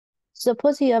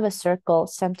Suppose you have a circle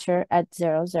center at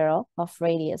 0, 0 of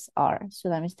radius r. So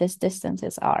that means this distance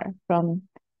is r from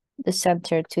the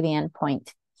center to the end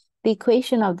point. The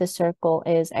equation of the circle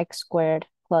is x squared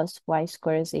plus y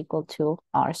squared is equal to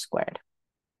r squared.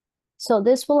 So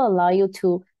this will allow you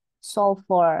to solve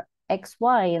for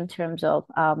xy in terms of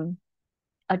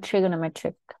a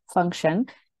trigonometric function.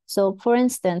 So for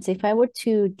instance, if I were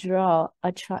to draw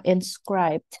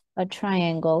inscribed a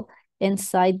triangle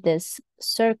inside this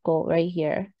circle right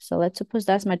here. So let's suppose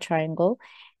that's my triangle.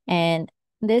 And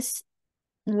this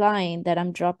line that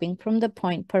I'm dropping from the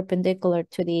point perpendicular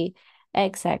to the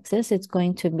x-axis, it's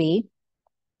going to be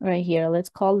right here. Let's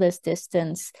call this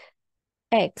distance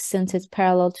x since it's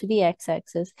parallel to the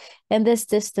x-axis. And this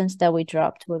distance that we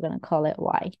dropped, we're going to call it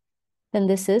y. Then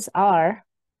this is r,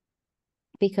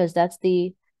 because that's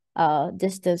the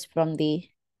distance from the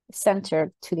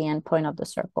center to the end point of the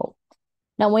circle.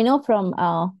 Now we know from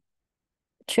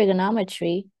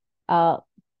trigonometry that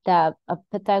a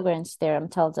Pythagorean's theorem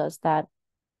tells us that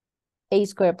a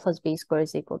squared plus b squared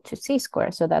is equal to c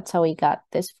squared. So that's how we got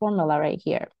this formula right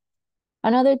here.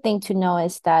 Another thing to know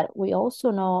is that we also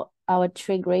know our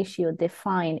trig ratio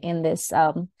defined in this,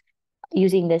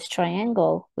 using this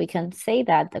triangle. We can say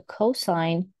that the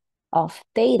cosine of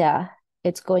theta,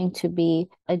 it's going to be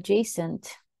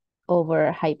adjacent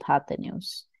over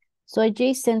hypotenuse. So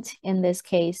adjacent in this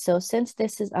case, so since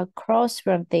this is across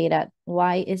from theta,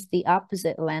 y is the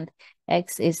opposite length,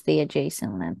 x is the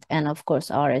adjacent length, and of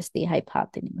course r is the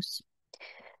hypotenuse.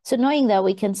 So knowing that,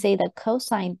 we can say that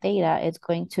cosine theta is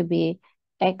going to be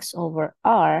x over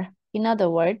r. In other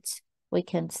words, we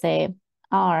can say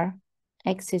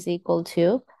x is equal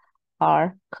to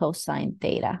r cosine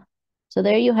theta. So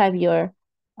there you have your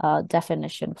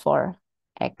definition for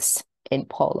x in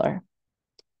polar.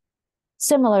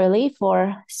 Similarly,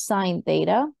 for sine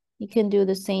theta, you can do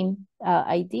the same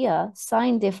idea.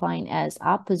 Sine defined as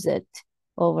opposite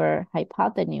over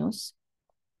hypotenuse.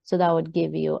 So that would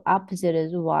give you opposite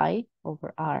is y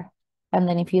over r. And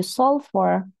then if you solve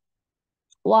for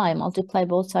y, multiply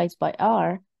both sides by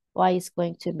r, y is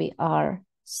going to be r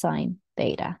sine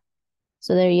theta.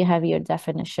 So there you have your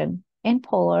definition in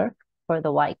polar for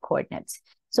the y coordinates.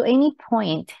 So any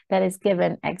point that is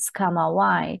given x comma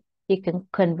y, you can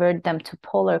convert them to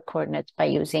polar coordinates by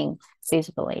using this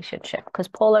relationship, because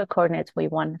polar coordinates, we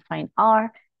want to find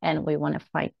r and we want to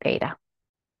find theta.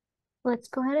 Let's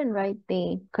go ahead and write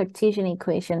the Cartesian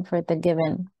equation for the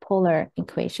given polar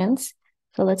equations.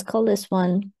 So let's call this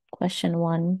one question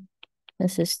 1.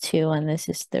 This is 2 and this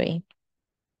is 3.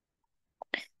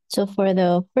 So for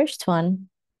the first one,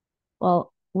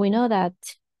 well, we know that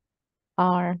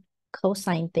our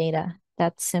cosine theta,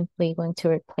 that's simply going to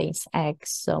replace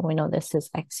x. So we know this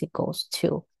is x equals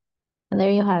 2. And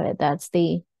there you have it. That's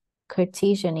the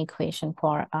Cartesian equation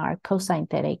for our cosine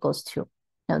theta equals 2.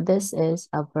 Now this is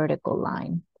a vertical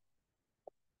line.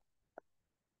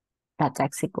 That's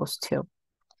x equals 2.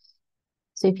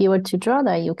 So if you were to draw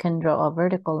that, you can draw a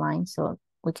vertical line. So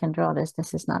we can draw this.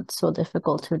 This is not so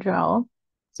difficult to draw.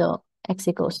 So x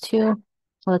equals 2.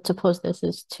 Let's suppose this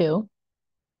is 2.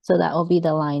 So that will be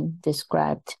the line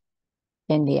described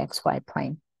in the xy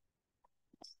plane.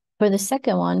 For the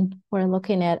second one, we're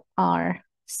looking at r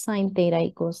sine theta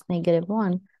equals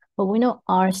 -1. But we know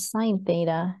r sine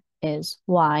theta is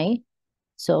y.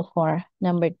 So for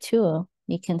number 2,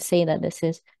 you can say that this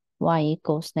is y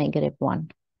equals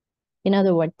 -1. In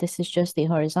other words, this is just the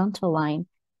horizontal line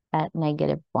at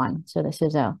 -1. So this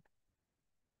is a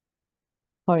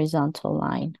horizontal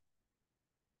line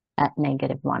at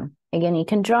 -1. Again, you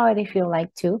can draw it if you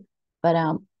like to,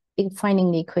 but finding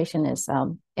the equation is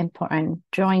important.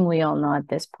 Drawing, we all know at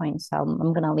this point, so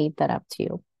I'm going to leave that up to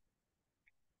you.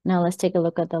 Now let's take a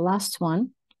look at the last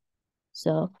one.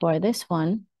 So for this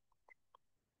one,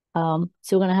 so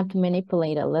we're going to have to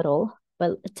manipulate a little,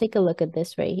 but take a look at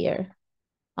this right here.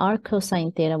 R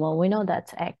cosine theta, well, we know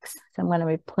that's x. So I'm going to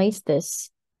replace this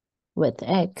with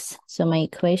x. So my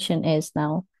equation is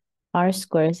now r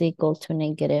squared is equal to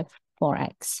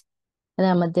 -4x. And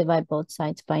then I'm going to divide both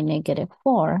sides by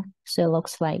 -4. So it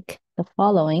looks like the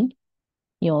following.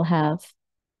 You'll have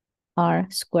r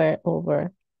squared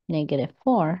over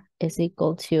 -4 is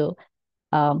equal to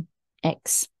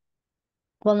x.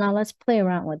 Well, now let's play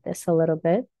around with this a little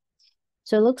bit.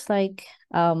 So it looks like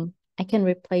I can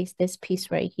replace this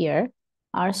piece right here,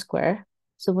 r squared.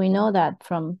 So we know that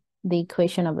from the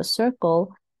equation of a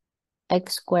circle,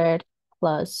 x squared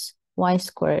plus y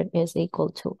squared is equal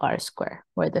to r squared,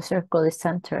 where the circle is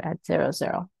centered at 0,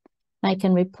 0. I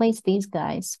can replace these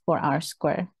guys for r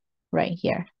squared right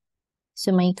here.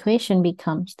 So my equation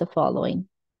becomes the following.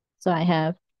 So I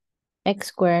have x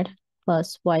squared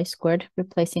plus y squared,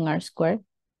 replacing r squared,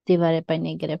 divided by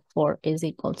 -4 is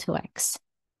equal to x.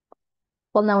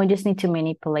 Well, now we just need to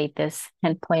manipulate this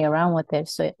and play around with it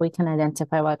so we can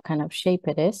identify what kind of shape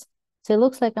it is. So it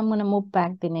looks like I'm going to move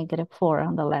back the -4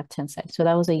 on the left-hand side. So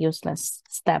that was a useless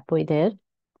step we did.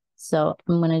 So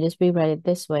I'm going to just rewrite it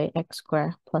this way. X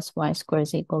squared plus y squared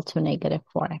is equal to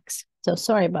 -4x. So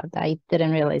sorry about that. I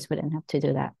didn't realize we didn't have to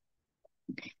do that.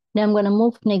 Now I'm going to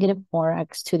move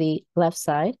 -4x to the left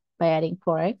side by adding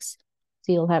 4x.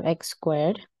 So you'll have x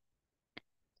squared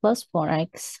plus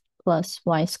 4x plus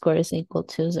y squared is equal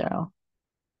to 0.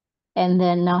 And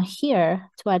then now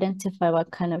here, to identify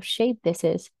what kind of shape this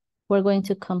is, we're going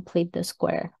to complete the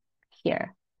square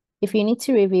here. If you need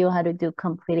to review how to do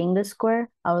completing the square,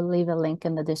 I will leave a link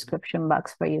in the description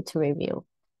box for you to review.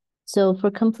 So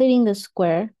for completing the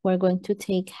square, we're going to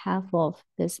take half of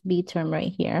this b term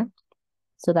right here.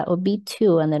 So that would be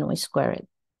 2, and then we square it.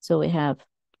 So we have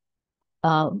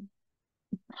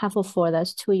half of 4,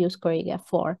 that's 2, you square, you get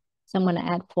 4. So I'm going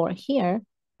to add 4 here,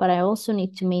 but I also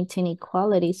need to maintain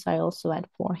equality, so I also add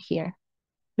 4 here.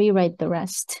 Rewrite the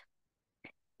rest.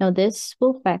 Now this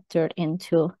will factor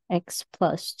into x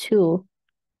plus 2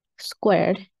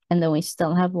 squared, and then we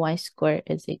still have y squared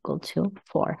is equal to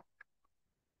 4.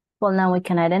 Well, now we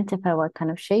can identify what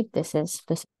kind of shape this is.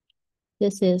 This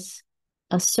is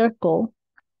a circle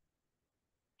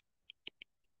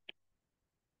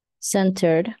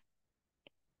centered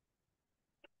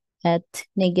at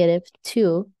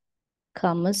 -2,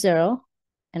 0,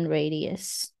 and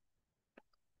radius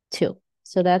 2.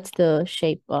 So that's the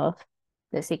shape of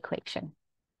this equation.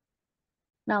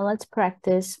 Now let's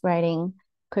practice writing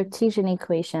Cartesian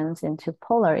equations into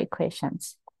polar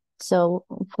equations. So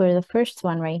for the first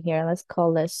one right here, let's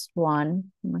call this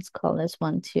 1. Let's call this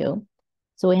 1, 2.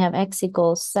 So we have x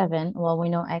equals 7. Well, we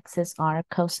know x is r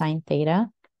cosine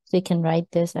theta. So you can write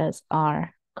this as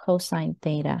r cosine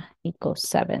theta equals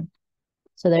 7.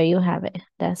 So there you have it.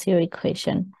 That's your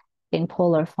equation in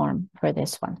polar form for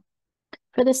this one.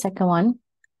 For the second one,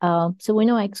 so we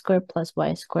know x squared plus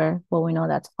y squared. Well, we know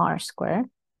that's r squared.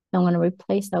 I'm going to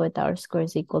replace that with r squared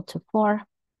is equal to 4.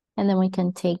 And then we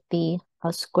can take the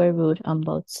square root on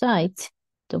both sides.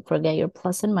 Don't forget your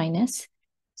plus and minus.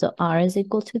 So r is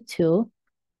equal to 2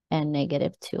 and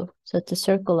 -2. So it's a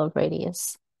circle of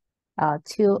radius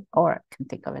 2, or I can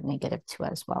think of it -2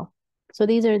 as well. So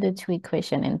these are the two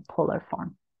equations in polar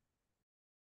form.